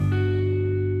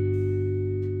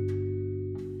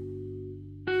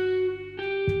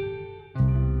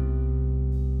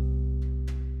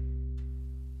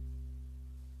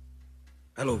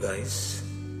Hello, guys.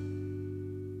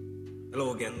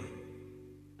 Hello again.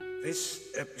 This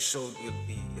episode will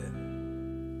be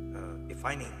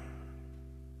defining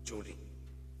jewelry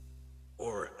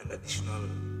or an additional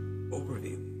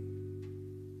overview.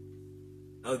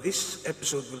 Now, this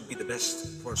episode will be the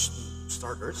best for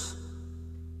starters,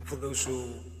 for those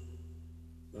who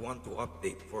want to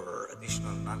update for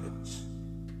additional knowledge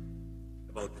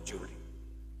about the jewelry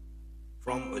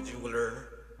from a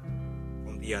jeweler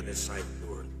from the other side of the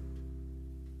world,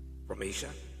 from Asia,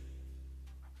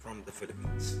 from the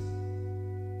Philippines.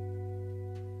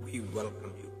 We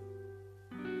welcome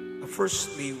you.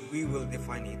 Firstly, we will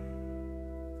define it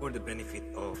for the benefit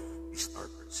of the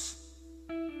starters,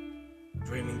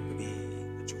 dreaming to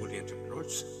be jewelry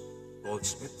entrepreneurs,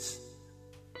 goldsmiths,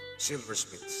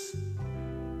 silversmiths,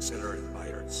 seller and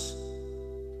buyers.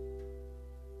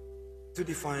 To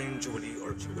define jewelry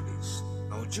or jewelries.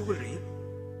 Now, jewelry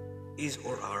is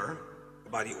or are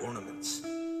body ornaments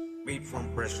made from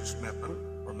precious metal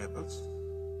or metals,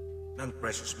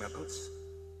 non-precious metals,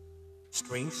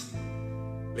 strings,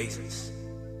 laces,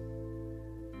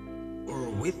 or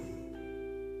with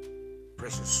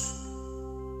precious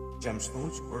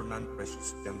gemstones or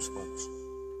non-precious gemstones,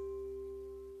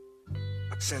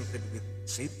 accented with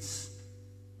seeds,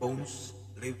 bones,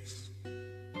 leaves,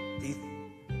 teeth,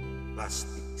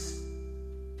 plastics,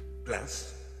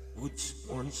 glass, woods,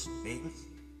 horns, nails,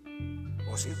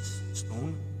 fossils,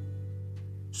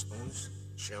 stones,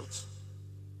 shells,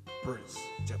 pearls,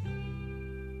 etc.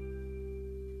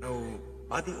 Now,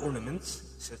 body ornaments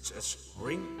such as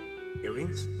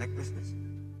earrings, necklaces,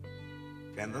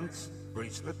 pendants,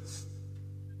 bracelets,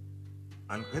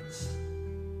 anklets,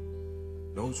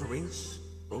 nose rings,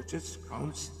 brooches,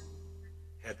 crowns,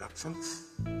 head accents,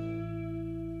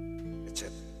 etc.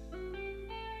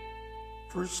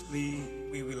 Firstly,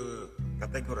 we will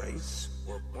categorize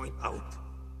or point out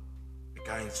the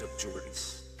kinds of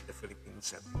jewelries in the Philippine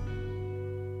setting,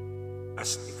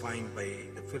 as defined by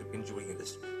the Philippine jewelry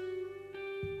industry.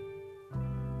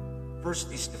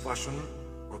 First is the fashion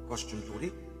or costume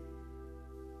jewelry.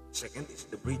 Second is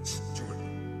the bridge jewelry.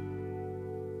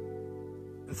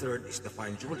 And third is the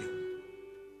fine jewelry.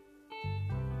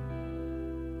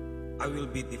 I will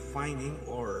be defining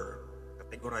or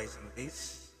categorizing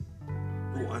this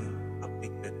to an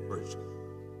updated version.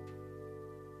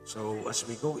 So as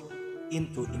we go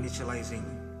into initializing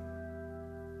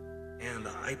and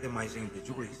itemizing the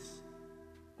jewelries,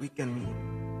 we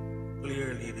can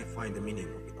clearly define the meaning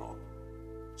of it all.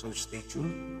 So stay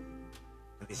tuned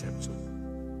in this episode.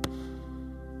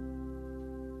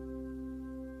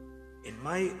 In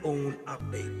my own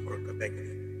update or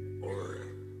category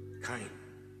or kind,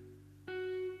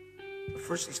 the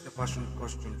first is the fashion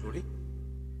costume jewelry.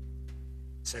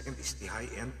 Second is the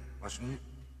high-end fashion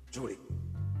jewelry.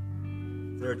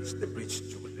 Third is the bridge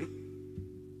jewelry.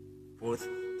 Fourth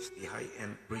is the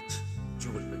high-end bridge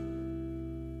jewelry.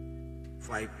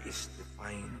 Five is the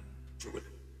fine jewelry.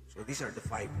 So these are the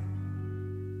five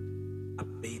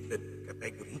updated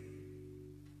category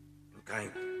and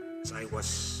kind as I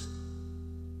was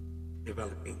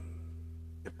developing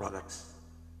the products.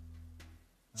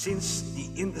 Since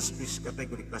the industry's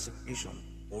category classification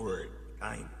or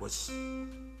kind was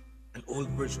an old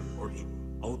version or the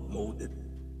outmoded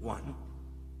one,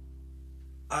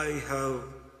 I have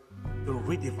to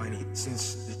redefine it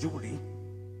since the jewelry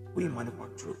we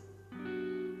manufacture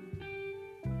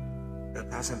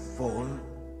that hasn't fallen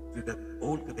to that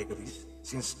old categories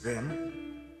since then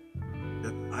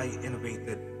that I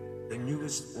innovated the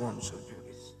newest forms of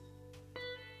jewelries.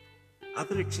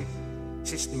 Other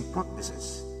existing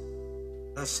practices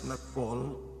does not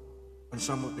fall on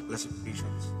some of the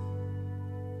classifications.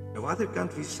 Now, other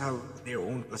countries have their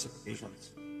own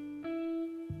classifications.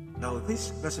 Now,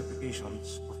 these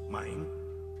classifications of mine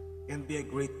can be a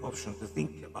great option to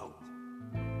think about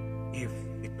if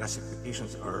the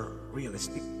classifications are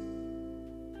realistic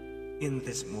in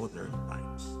these modern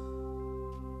times,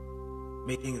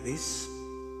 making this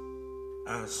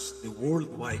as the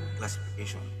worldwide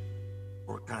classification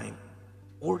or kind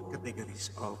or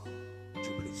categories of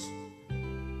jewelries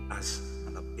as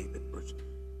an updated version.